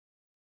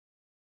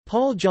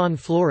Paul John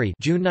Flory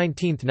 (June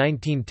 19,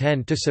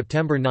 1910 to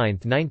September 9,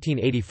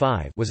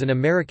 1985) was an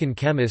American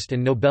chemist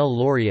and Nobel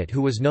laureate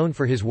who was known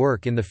for his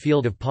work in the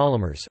field of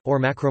polymers, or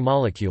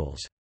macromolecules.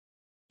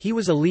 He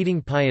was a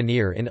leading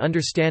pioneer in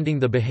understanding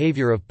the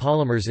behavior of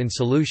polymers in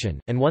solution,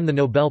 and won the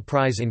Nobel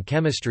Prize in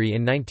Chemistry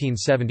in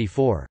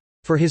 1974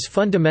 for his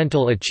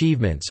fundamental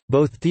achievements,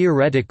 both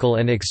theoretical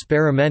and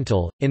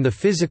experimental, in the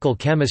physical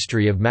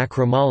chemistry of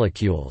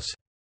macromolecules.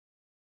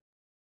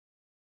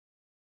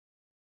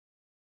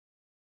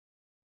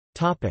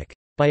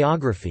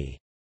 Biography.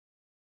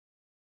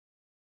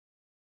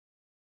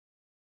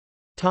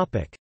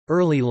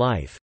 Early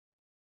life.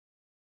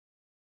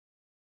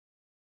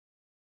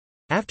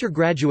 After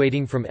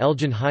graduating from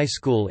Elgin High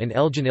School in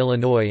Elgin,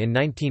 Illinois in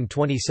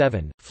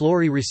 1927,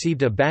 Flory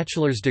received a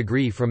bachelor's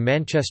degree from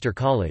Manchester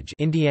College,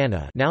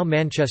 Indiana, now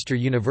Manchester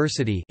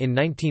University, in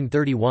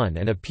 1931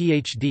 and a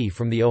Ph.D.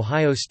 from The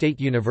Ohio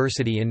State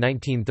University in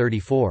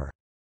 1934.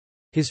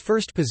 His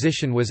first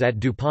position was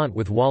at DuPont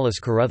with Wallace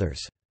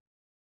Carothers.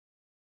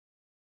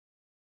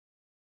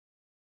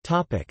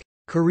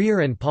 Career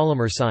and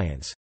polymer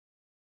science.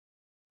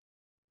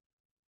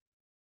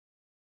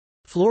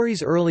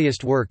 Flory's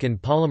earliest work in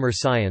polymer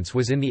science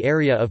was in the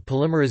area of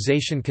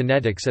polymerization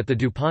kinetics at the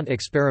DuPont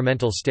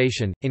Experimental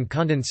Station. In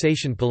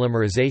condensation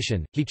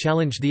polymerization, he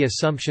challenged the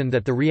assumption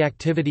that the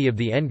reactivity of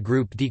the end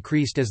group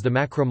decreased as the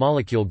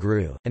macromolecule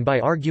grew, and by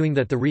arguing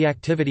that the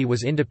reactivity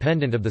was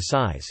independent of the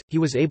size, he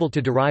was able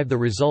to derive the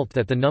result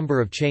that the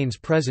number of chains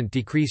present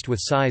decreased with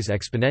size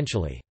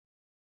exponentially.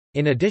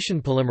 In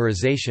addition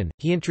polymerization,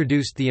 he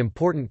introduced the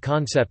important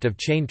concept of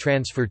chain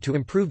transfer to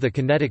improve the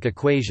kinetic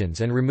equations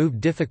and remove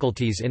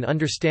difficulties in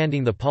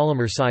understanding the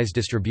polymer size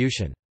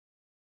distribution.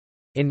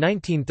 In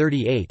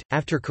 1938,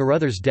 after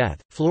Carothers'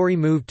 death, Flory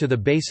moved to the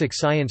Basic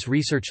Science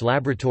Research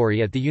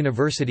Laboratory at the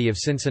University of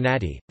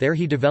Cincinnati. There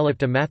he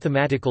developed a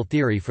mathematical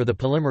theory for the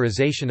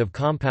polymerization of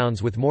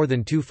compounds with more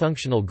than two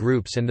functional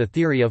groups and the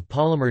theory of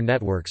polymer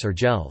networks or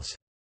gels.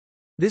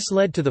 This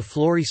led to the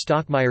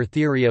Flory-Stockmeyer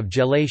theory of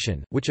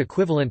gelation, which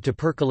equivalent to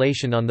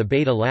percolation on the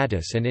beta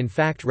lattice and in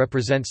fact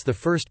represents the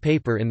first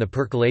paper in the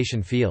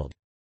percolation field.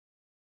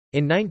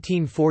 In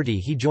 1940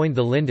 he joined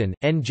the Linden,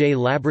 N.J.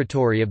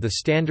 laboratory of the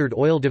Standard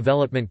Oil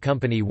Development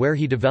Company where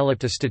he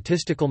developed a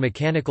statistical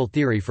mechanical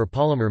theory for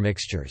polymer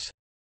mixtures.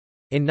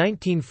 In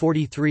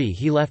 1943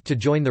 he left to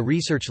join the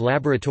research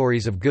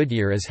laboratories of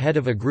Goodyear as head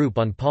of a group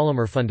on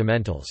polymer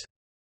fundamentals.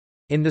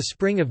 In the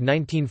spring of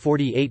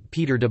 1948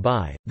 Peter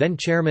Debye, then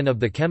chairman of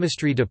the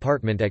chemistry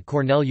department at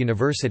Cornell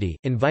University,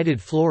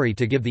 invited Flory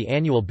to give the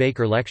annual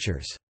Baker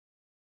Lectures.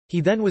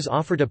 He then was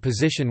offered a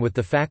position with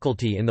the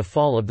faculty in the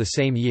fall of the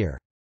same year.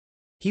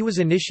 He was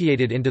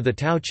initiated into the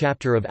Tau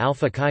chapter of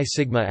Alpha Chi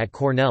Sigma at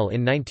Cornell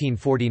in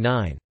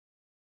 1949.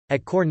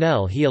 At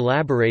Cornell he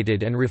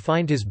elaborated and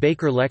refined his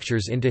Baker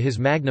Lectures into his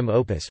magnum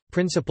opus,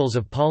 Principles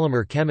of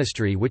Polymer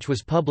Chemistry, which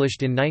was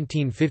published in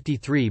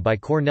 1953 by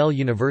Cornell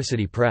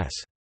University Press.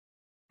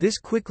 This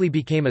quickly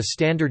became a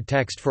standard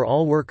text for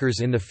all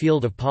workers in the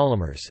field of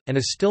polymers, and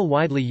is still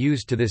widely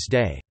used to this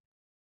day.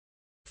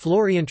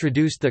 Flory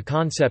introduced the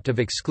concept of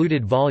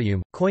excluded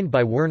volume, coined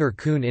by Werner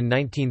Kuhn in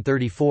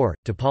 1934,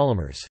 to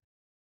polymers.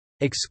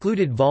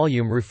 Excluded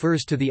volume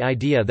refers to the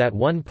idea that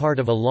one part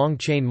of a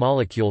long-chain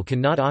molecule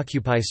cannot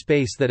occupy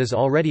space that is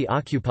already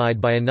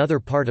occupied by another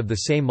part of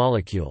the same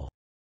molecule.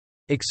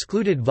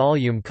 Excluded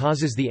volume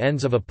causes the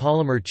ends of a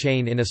polymer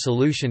chain in a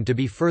solution to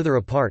be further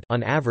apart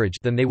on average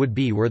than they would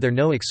be were there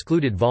no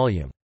excluded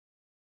volume.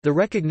 The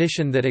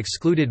recognition that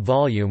excluded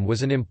volume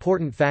was an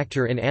important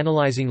factor in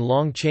analyzing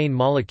long-chain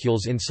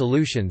molecules in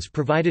solutions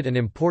provided an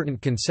important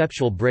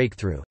conceptual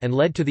breakthrough, and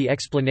led to the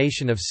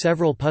explanation of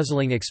several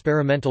puzzling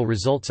experimental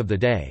results of the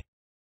day.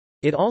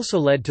 It also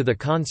led to the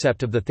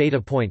concept of the theta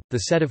point, the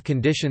set of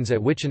conditions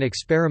at which an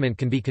experiment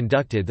can be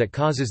conducted that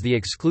causes the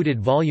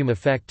excluded volume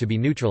effect to be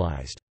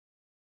neutralized.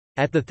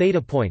 At the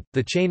theta point,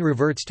 the chain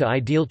reverts to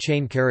ideal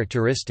chain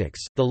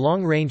characteristics. The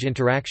long-range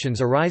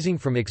interactions arising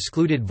from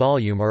excluded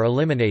volume are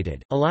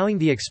eliminated, allowing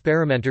the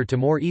experimenter to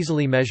more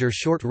easily measure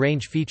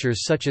short-range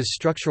features such as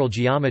structural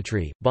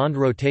geometry, bond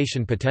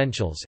rotation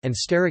potentials, and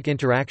steric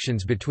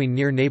interactions between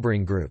near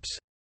neighboring groups.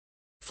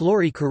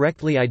 Flory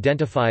correctly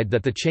identified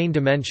that the chain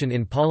dimension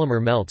in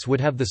polymer melts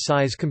would have the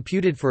size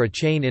computed for a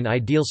chain in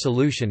ideal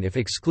solution if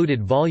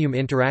excluded volume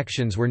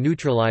interactions were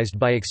neutralized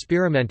by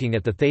experimenting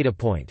at the theta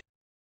point.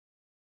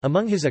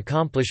 Among his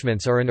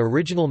accomplishments are an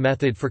original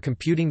method for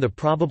computing the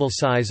probable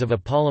size of a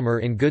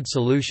polymer in good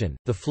solution,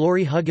 the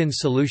Flory-Huggins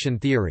solution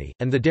theory,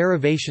 and the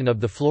derivation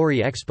of the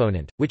Flory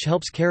exponent, which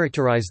helps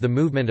characterize the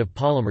movement of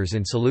polymers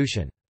in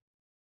solution.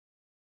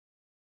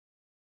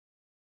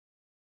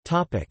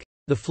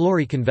 The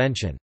Flory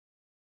convention.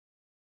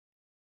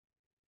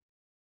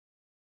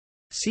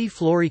 See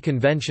Flory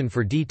convention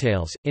for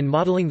details. In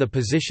modeling the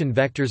position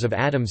vectors of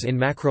atoms in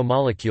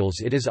macromolecules,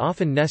 it is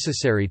often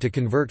necessary to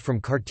convert from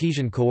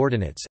Cartesian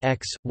coordinates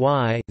x,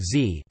 y,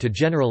 z to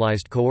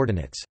generalized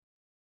coordinates.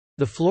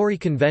 The Flory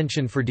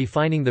convention for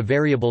defining the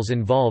variables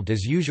involved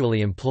is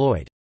usually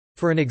employed.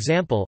 For an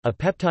example, a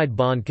peptide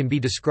bond can be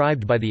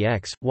described by the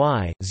x,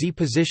 y, z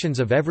positions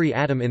of every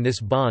atom in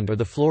this bond, or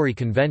the Flory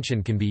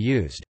convention can be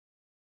used.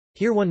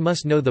 Here one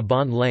must know the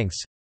bond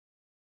lengths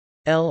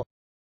L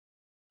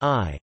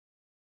I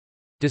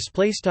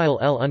display style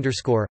L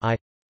underscore I,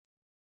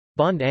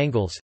 bond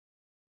angles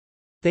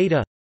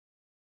theta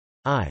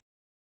I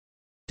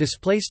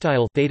display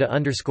style theta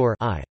underscore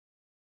I,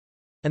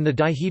 and the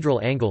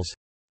dihedral angles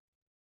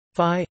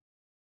phi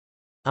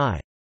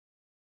I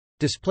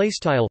display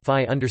style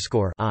phi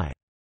underscore I.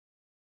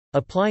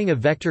 Applying a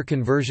vector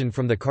conversion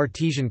from the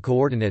Cartesian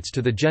coordinates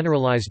to the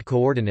generalized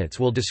coordinates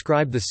will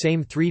describe the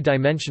same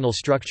three-dimensional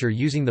structure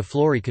using the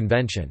Flory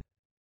convention.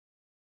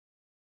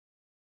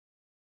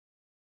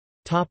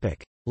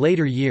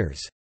 Later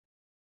years.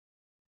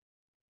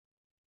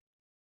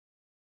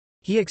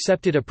 He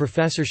accepted a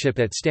professorship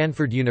at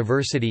Stanford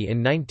University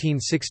in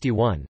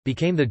 1961,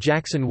 became the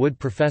Jackson Wood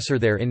Professor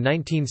there in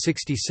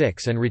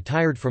 1966 and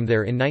retired from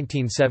there in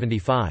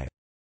 1975.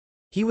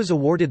 He was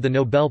awarded the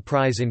Nobel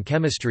Prize in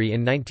Chemistry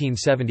in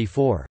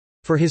 1974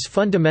 for his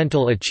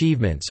fundamental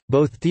achievements,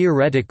 both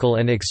theoretical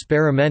and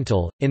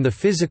experimental, in the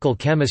physical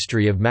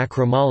chemistry of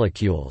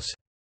macromolecules.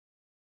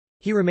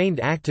 He remained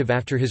active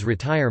after his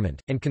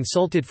retirement, and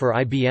consulted for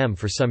IBM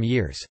for some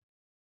years.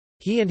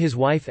 He and his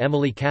wife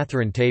Emily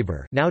Catherine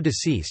Tabor, now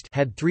deceased,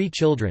 had 3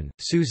 children,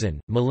 Susan,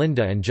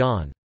 Melinda and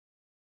John.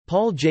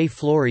 Paul J.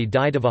 Flory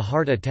died of a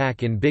heart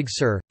attack in Big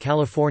Sur,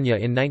 California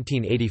in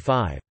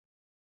 1985.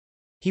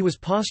 He was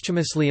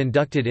posthumously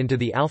inducted into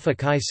the Alpha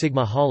Chi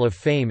Sigma Hall of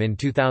Fame in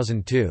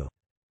 2002.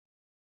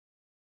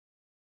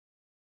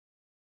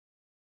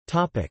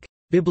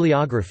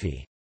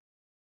 Bibliography.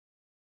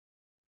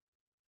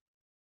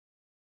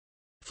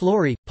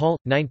 Flory, Paul,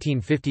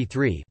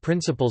 1953,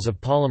 Principles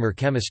of Polymer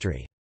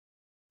Chemistry.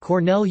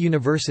 Cornell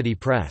University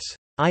Press.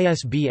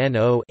 ISBN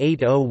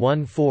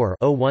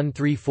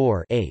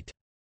 0-8014-0134-8.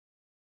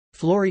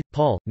 Flory,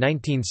 Paul,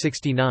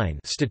 1969,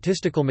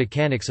 Statistical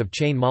Mechanics of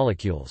Chain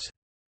Molecules.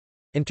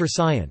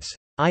 InterScience.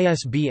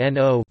 ISBN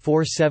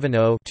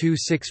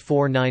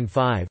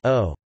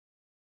 0-470-26495-0.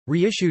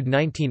 Reissued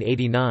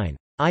 1989.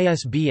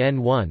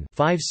 ISBN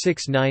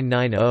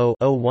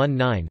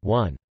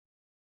 1-56990-019-1.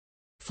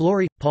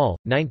 Flory, Paul,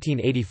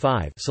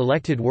 1985,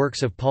 Selected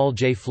Works of Paul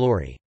J.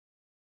 Flory.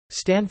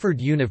 Stanford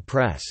Univ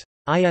Press.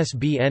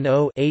 ISBN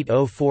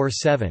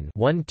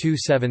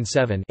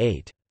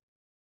 0-8047-1277-8.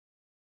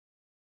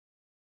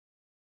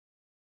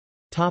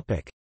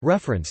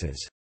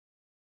 References.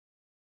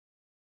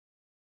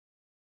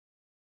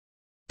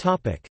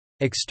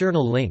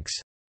 External links.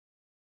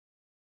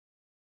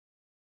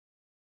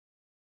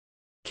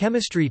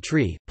 Chemistry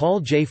Tree,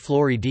 Paul J.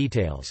 Flory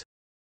details.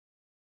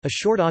 A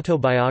short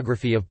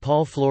autobiography of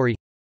Paul Flory.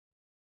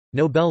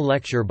 Nobel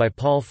lecture by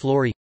Paul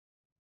Flory.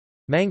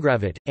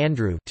 Mangravat,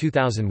 Andrew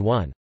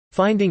 2001.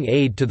 Finding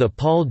Aid to the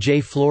Paul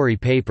J. Flory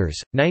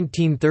Papers,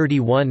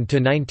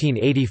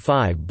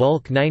 1931–1985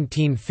 Bulk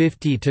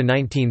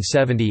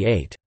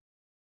 1950–1978.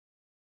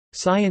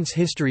 Science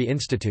History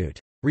Institute.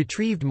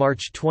 Retrieved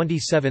March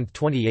 27,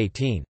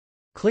 2018.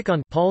 Click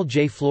on Paul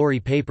J.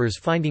 Flory Papers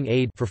Finding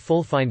Aid for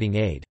full finding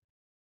aid.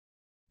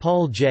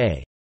 Paul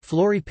J.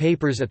 Flory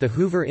Papers at the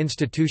Hoover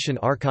Institution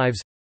Archives.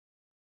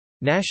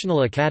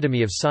 National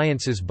Academy of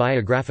Sciences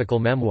Biographical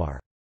Memoir